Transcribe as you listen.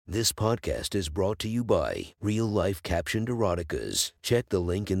This podcast is brought to you by Real Life Captioned Eroticas. Check the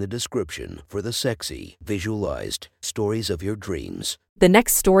link in the description for the sexy, visualized stories of your dreams. The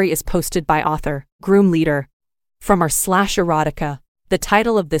next story is posted by author, Groom Leader, from our /erotica. The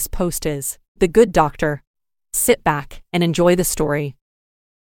title of this post is The Good Doctor. Sit back and enjoy the story.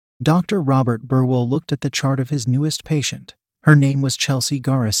 Dr. Robert Burwell looked at the chart of his newest patient. Her name was Chelsea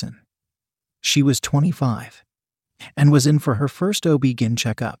Garrison. She was 25 and was in for her first OB-GYN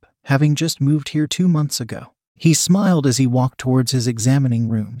checkup, having just moved here 2 months ago. He smiled as he walked towards his examining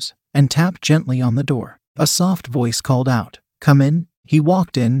rooms and tapped gently on the door. A soft voice called out, "Come in." He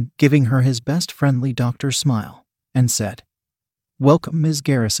walked in, giving her his best friendly doctor smile, and said, "Welcome, Ms.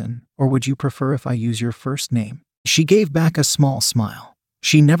 Garrison, or would you prefer if I use your first name?" She gave back a small smile.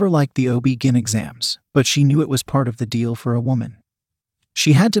 She never liked the OB-GYN exams, but she knew it was part of the deal for a woman.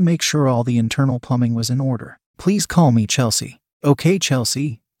 She had to make sure all the internal plumbing was in order. "Please call me Chelsea." "Okay,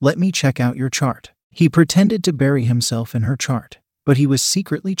 Chelsea, let me check out your chart." He pretended to bury himself in her chart, but he was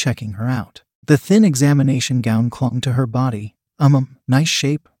secretly checking her out. The thin examination gown clung to her body. Nice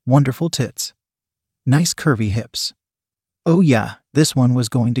shape, wonderful tits. Nice curvy hips. Oh yeah, this one was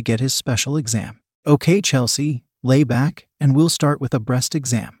going to get his special exam. "Okay, Chelsea, lay back, and we'll start with a breast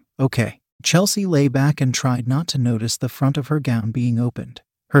exam, okay?" Chelsea lay back and tried not to notice the front of her gown being opened,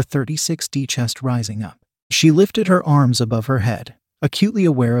 her 36D chest rising up. She lifted her arms above her head, acutely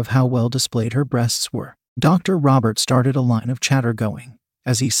aware of how well displayed her breasts were. Dr. Robert started a line of chatter going,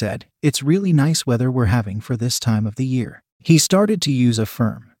 as he said, "It's really nice weather we're having for this time of the year." He started to use a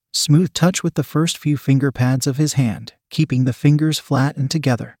firm, smooth touch with the first few finger pads of his hand, keeping the fingers flat and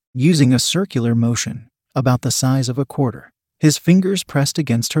together. Using a circular motion, about the size of a quarter, his fingers pressed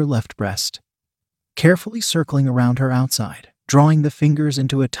against her left breast, carefully circling around her outside, drawing the fingers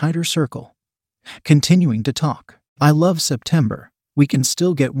into a tighter circle. Continuing to talk. "I love September. We can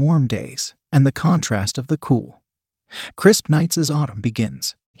still get warm days, and the contrast of the cool, crisp nights as autumn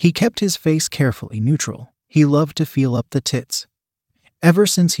begins." He kept his face carefully neutral. He loved to feel up the tits. Ever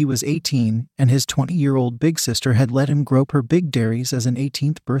since he was 18 and his 20-year-old big sister had let him grope her big dairies as an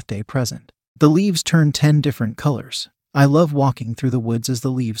 18th birthday present. The leaves turned 10 different colors. "I love walking through the woods as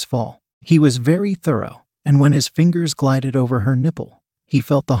the leaves fall." He was very thorough, and when his fingers glided over her nipple, he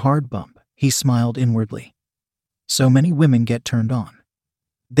felt the hard bump. He smiled inwardly. So many women get turned on.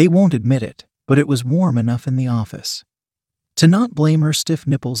 They won't admit it, but it was warm enough in the office to not blame her stiff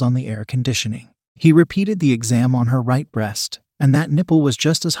nipples on the air conditioning. He repeated the exam on her right breast, and that nipple was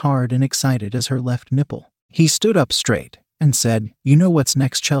just as hard and excited as her left nipple. He stood up straight and said, "You know what's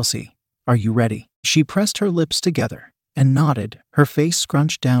next, Chelsea. Are you ready?" She pressed her lips together and nodded, her face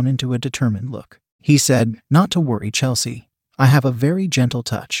scrunched down into a determined look. He said, "Not to worry, Chelsea. I have a very gentle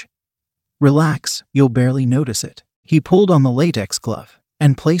touch. Relax, you'll barely notice it." He pulled on the latex glove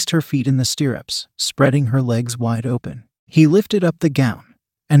and placed her feet in the stirrups, spreading her legs wide open. He lifted up the gown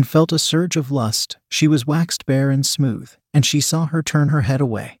and felt a surge of lust. She was waxed bare and smooth, and she saw her turn her head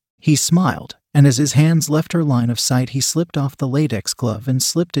away. He smiled, and as his hands left her line of sight, he slipped off the latex glove and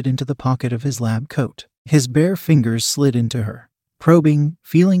slipped it into the pocket of his lab coat. His bare fingers slid into her, probing,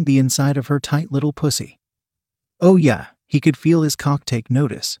 feeling the inside of her tight little pussy. Oh yeah, he could feel his cock take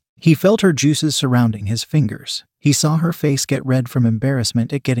notice. He felt her juices surrounding his fingers. He saw her face get red from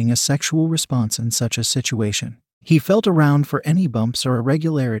embarrassment at getting a sexual response in such a situation. He felt around for any bumps or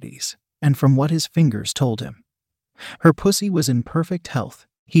irregularities, and from what his fingers told him, her pussy was in perfect health.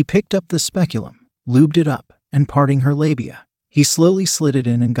 He picked up the speculum, lubed it up, and parting her labia, he slowly slid it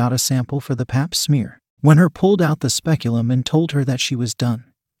in and got a sample for the pap smear. When her pulled out the speculum and told her that she was done,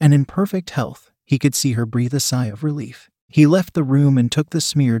 and in perfect health, he could see her breathe a sigh of relief. He left the room and took the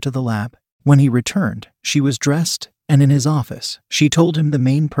smear to the lab. When he returned, she was dressed, and in his office, she told him the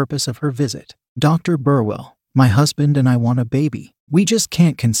main purpose of her visit. "Dr. Burwell, my husband and I want a baby. We just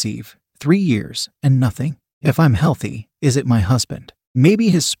can't conceive. 3 years, and nothing. If I'm healthy, is it my husband? Maybe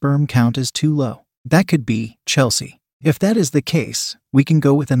his sperm count is too low." "That could be, Chelsea. If that is the case, we can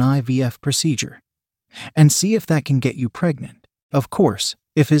go with an IVF procedure and see if that can get you pregnant. Of course,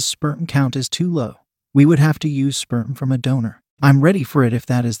 if his sperm count is too low, we would have to use sperm from a donor. I'm ready for it if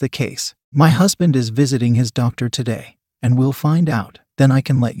that is the case. My husband is visiting his doctor today, and we'll find out, then I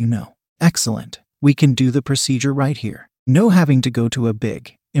can let you know." "Excellent. We can do the procedure right here. No having to go to a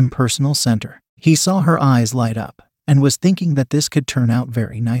big, impersonal center." He saw her eyes light up, and was thinking that this could turn out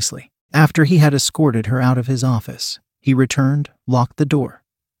very nicely. After he had escorted her out of his office, he returned, locked the door,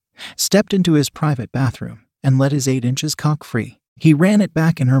 stepped into his private bathroom, and let his 8 inches cock free. He ran it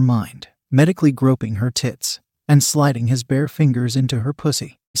back in her mind, medically groping her tits, and sliding his bare fingers into her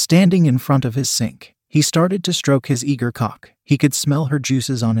pussy. Standing in front of his sink, he started to stroke his eager cock. He could smell her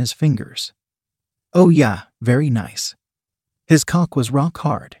juices on his fingers. Oh yeah, very nice. His cock was rock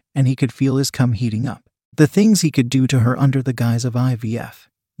hard, and he could feel his cum heating up. The things he could do to her under the guise of IVF.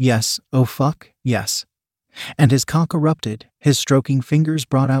 Yes, oh fuck, yes. And his cock erupted, his stroking fingers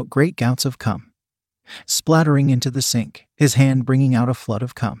brought out great gouts of cum, splattering into the sink, his hand bringing out a flood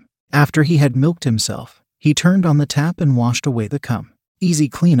of cum. After he had milked himself, he turned on the tap and washed away the cum. Easy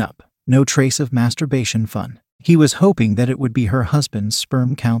cleanup, no trace of masturbation fun. He was hoping that it would be her husband's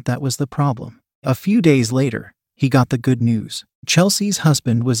sperm count that was the problem. A few days later, he got the good news. Chelsea's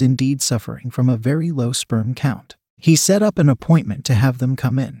husband was indeed suffering from a very low sperm count. He set up an appointment to have them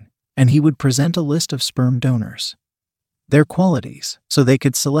come in, and he would present a list of sperm donors, their qualities, so they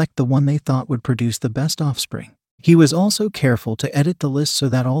could select the one they thought would produce the best offspring. He was also careful to edit the list so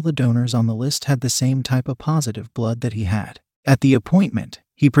that all the donors on the list had the same type of positive blood that he had. At the appointment,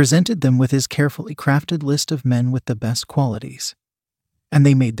 he presented them with his carefully crafted list of men with the best qualities, and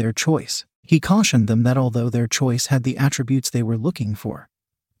they made their choice. He cautioned them that although their choice had the attributes they were looking for,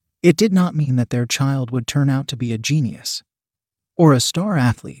 it did not mean that their child would turn out to be a genius, or a star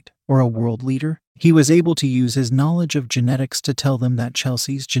athlete, or a world leader. He was able to use his knowledge of genetics to tell them that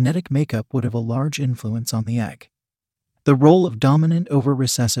Chelsea's genetic makeup would have a large influence on the egg, the role of dominant over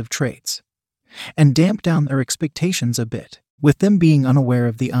recessive traits, and damp down their expectations a bit. With them being unaware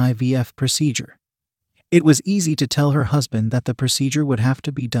of the IVF procedure, it was easy to tell her husband that the procedure would have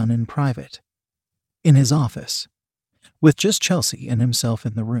to be done in private, in his office, with just Chelsea and himself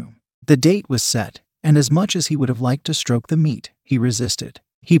in the room. The date was set, and as much as he would have liked to stroke the meat, he resisted.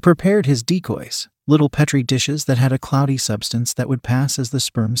 He prepared his decoys, little petri dishes that had a cloudy substance that would pass as the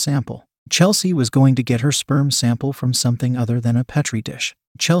sperm sample. Chelsea was going to get her sperm sample from something other than a petri dish.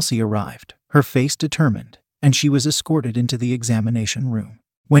 Chelsea arrived, her face determined, and she was escorted into the examination room.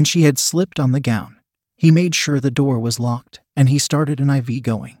 When she had slipped on the gown, he made sure the door was locked, and he started an IV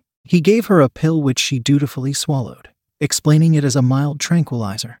going. He gave her a pill which she dutifully swallowed, explaining it as a mild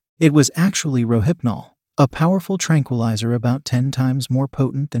tranquilizer. It was actually Rohypnol, a powerful tranquilizer about 10 times more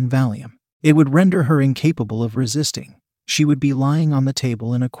potent than Valium. It would render her incapable of resisting. She would be lying on the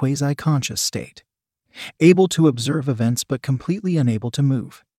table in a quasi-conscious state, able to observe events but completely unable to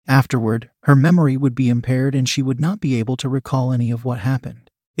move. Afterward, her memory would be impaired and she would not be able to recall any of what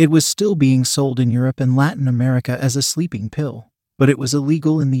happened. It was still being sold in Europe and Latin America as a sleeping pill, but it was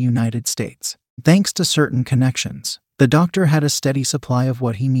illegal in the United States. Thanks to certain connections, the doctor had a steady supply of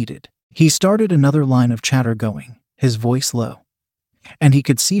what he needed. He started another line of chatter going, his voice low, and he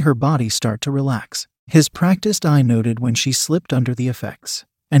could see her body start to relax. His practiced eye noted when she slipped under the effects,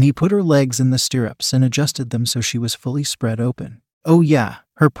 and he put her legs in the stirrups and adjusted them so she was fully spread open. Oh yeah,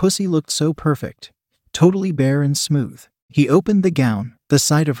 her pussy looked so perfect, totally bare and smooth. He opened the gown, the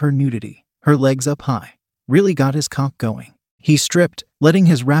sight of her nudity, her legs up high, really got his cock going. He stripped, letting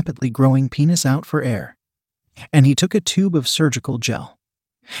his rapidly growing penis out for air, and he took a tube of surgical gel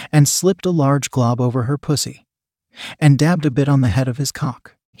and slipped a large glob over her pussy and dabbed a bit on the head of his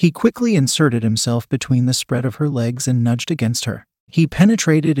cock. He quickly inserted himself between the spread of her legs and nudged against her. He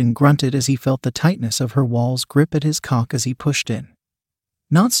penetrated and grunted as he felt the tightness of her walls grip at his cock as he pushed in,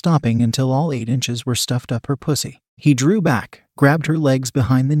 not stopping until all 8 inches were stuffed up her pussy. He drew back, grabbed her legs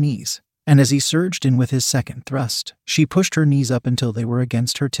behind the knees, and as he surged in with his second thrust, she pushed her knees up until they were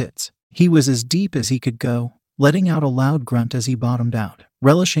against her tits. He was as deep as he could go, letting out a loud grunt as he bottomed out,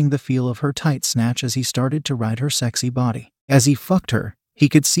 relishing the feel of her tight snatch as he started to ride her sexy body. As he fucked her, he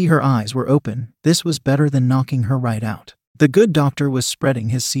could see her eyes were open. This was better than knocking her right out. The good doctor was spreading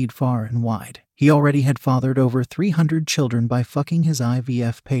his seed far and wide. He already had fathered over 300 children by fucking his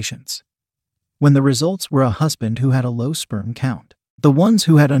IVF patients, when the results were a husband who had a low sperm count. The ones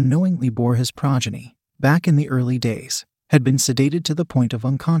who had unknowingly bore his progeny, back in the early days, had been sedated to the point of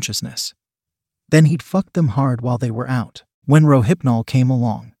unconsciousness. Then he'd fucked them hard while they were out. When Rohypnol came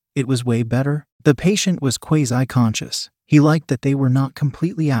along, it was way better. The patient was quasi-conscious. He liked that they were not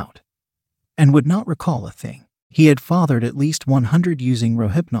completely out and would not recall a thing. He had fathered at least 100 using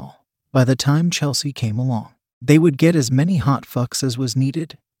Rohypnol. By the time Chelsea came along, they would get as many hot fucks as was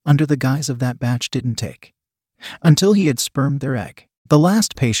needed, under the guise of that batch didn't take, until he had spermed their egg. The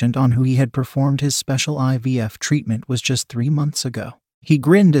last patient on who he had performed his special IVF treatment was just 3 months ago. He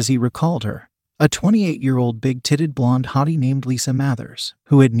grinned as he recalled her, a 28-year-old big-titted blonde hottie named Lisa Mathers,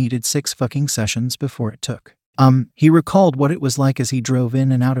 who had needed 6 fucking sessions before it took. He recalled what it was like as he drove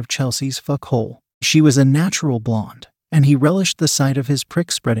in and out of Chelsea's fuck hole. She was a natural blonde, and he relished the sight of his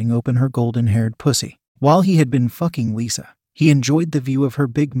prick spreading open her golden-haired pussy. While he had been fucking Lisa, he enjoyed the view of her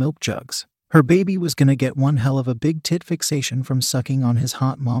big milk jugs. Her baby was gonna get one hell of a big tit fixation from sucking on his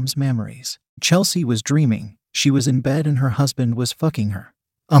hot mom's mammaries. Chelsea was dreaming, She was in bed and her husband was fucking her.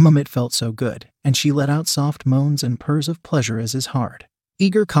 It felt so good, and she let out soft moans and purrs of pleasure as his hard,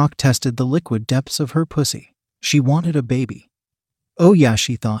 eager cock tested the liquid depths of her pussy. She wanted a baby. Oh yeah,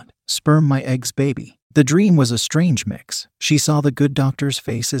 she thought, sperm my eggs baby. The dream was a strange mix. She saw the good doctor's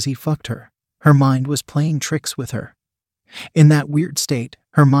face as he fucked her. Her mind was playing tricks with her. In that weird state,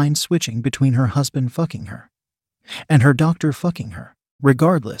 her mind switching between her husband fucking her and her doctor fucking her.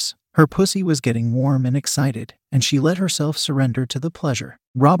 Regardless, her pussy was getting warm and excited, and she let herself surrender to the pleasure.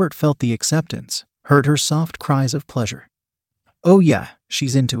 Robert felt the acceptance, heard her soft cries of pleasure. Oh yeah,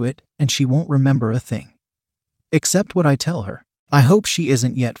 she's into it, and she won't remember a thing. Except what I tell her. I hope she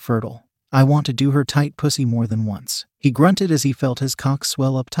isn't yet fertile. I want to do her tight pussy more than once. He grunted as he felt his cock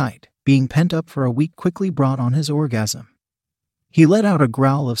swell up tight. Being pent up for a week quickly brought on his orgasm. He let out a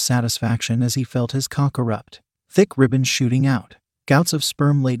growl of satisfaction as he felt his cock erupt. Thick ribbons shooting out. Gouts of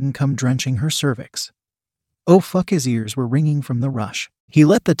sperm-laden cum drenching her cervix. Oh fuck, his ears were ringing from the rush. He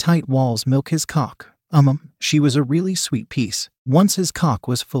let the tight walls milk his cock. She was a really sweet piece. Once his cock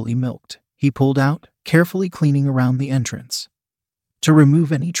was fully milked, he pulled out, carefully cleaning around the entrance. To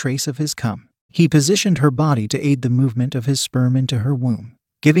remove any trace of his cum, he positioned her body to aid the movement of his sperm into her womb,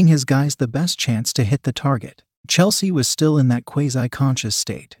 giving his guys the best chance to hit the target. Chelsea was still in that quasi-conscious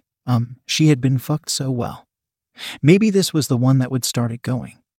state. She had been fucked so well. Maybe this was the one that would start it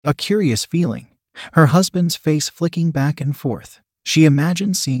going. A curious feeling. Her husband's face flicking back and forth. She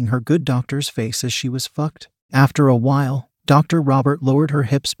imagined seeing her good doctor's face as she was fucked. After a while, Dr. Robert lowered her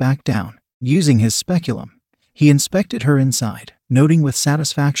hips back down. Using his speculum, he inspected her inside, noting with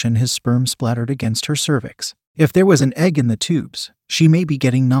satisfaction his sperm splattered against her cervix. If there was an egg in the tubes, she may be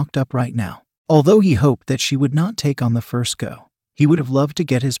getting knocked up right now. Although he hoped that she would not take on the first go, he would have loved to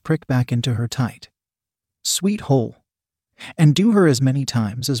get his prick back into her tight, sweet hole, and do her as many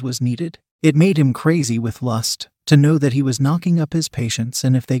times as was needed. It made him crazy with lust to know that he was knocking up his patients,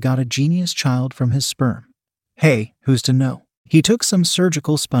 and if they got a genius child from his sperm, hey, who's to know? He took some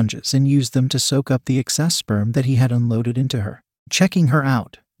surgical sponges and used them to soak up the excess sperm that he had unloaded into her. Checking her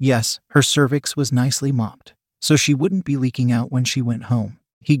out, yes, her cervix was nicely mopped, so she wouldn't be leaking out when she went home.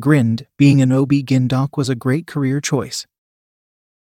 He grinned. Being an OB-GYN doc was a great career choice.